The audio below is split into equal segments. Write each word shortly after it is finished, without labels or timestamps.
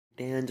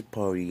dance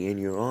party and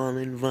you're all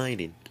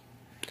invited.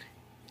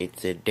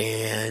 It's a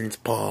dance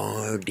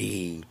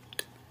party.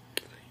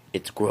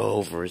 It's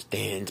Grover's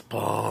dance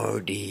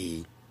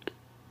party.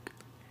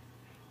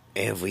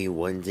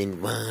 Everyone's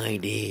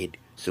invited,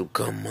 so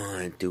come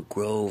on to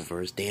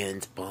Grover's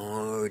dance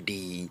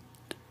party.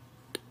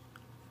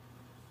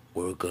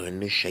 We're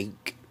gonna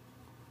shake,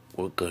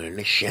 we're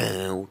gonna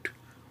shout,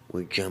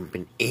 we're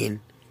jumping in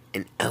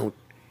and out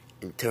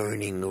and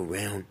turning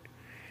around.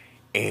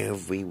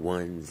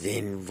 Everyone's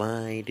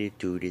invited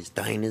to this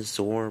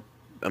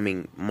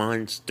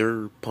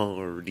monster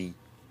party.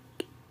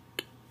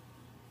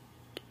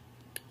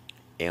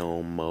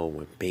 Elmo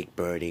and Big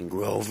Bert and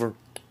Grover,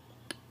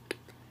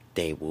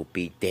 they will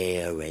be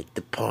there at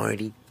the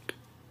party.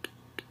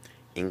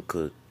 And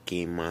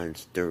Cookie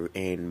Monster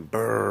and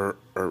Bert,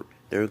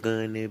 they're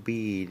gonna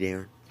be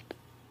there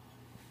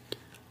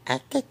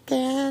at the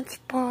dance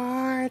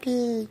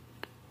party.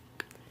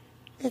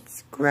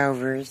 It's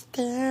Grover's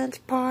dance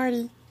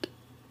party.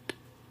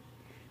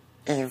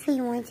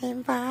 Everyone's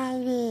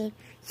invited,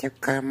 so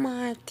come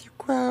on to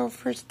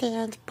Grover's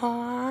dance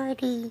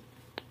party.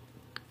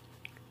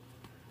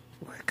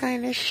 We're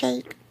gonna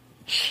shake,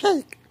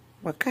 shake.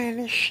 We're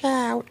gonna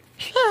shout,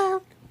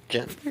 shout.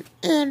 Jumping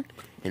in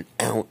and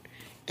out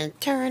and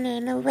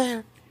turning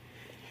around.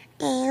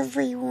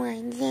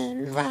 Everyone's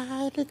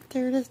invited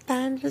to this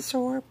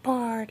dinosaur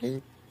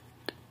party.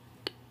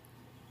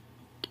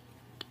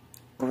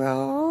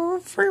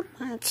 Grover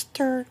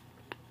Monster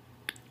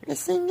is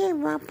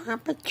singing Rump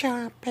Papa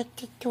Chomp at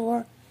the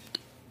door.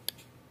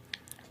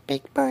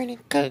 Big Bert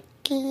and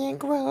Cookie and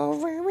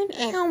Grover and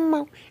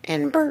Elmo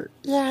and Bert,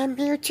 yeah, I'm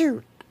here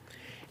too,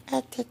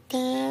 at the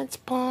dance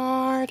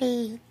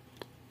party.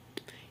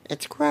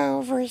 It's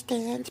Grover's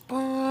dance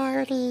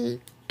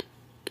party.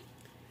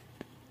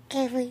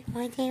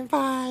 Everyone's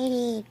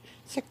invited,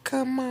 so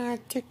come on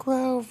to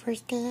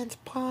Grover's dance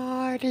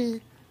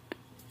party.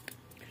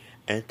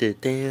 At the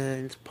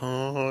dance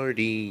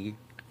party,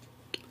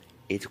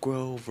 it's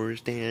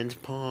Grover's dance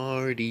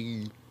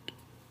party.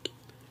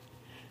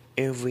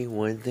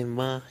 Everyone's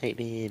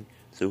invited,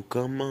 so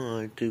come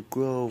on to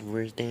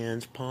Grover's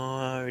dance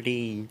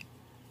party.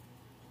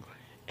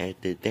 At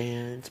the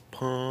dance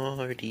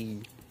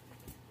party,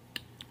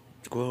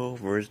 it's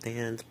Grover's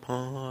dance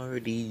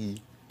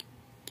party.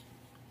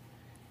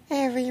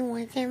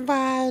 Everyone's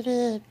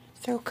invited,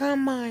 so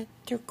come on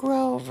to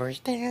Grover's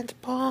dance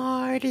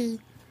party.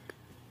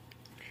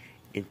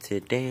 It's a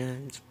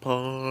dance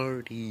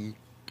party.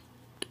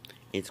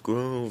 It's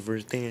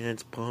Grover's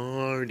dance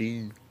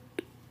party.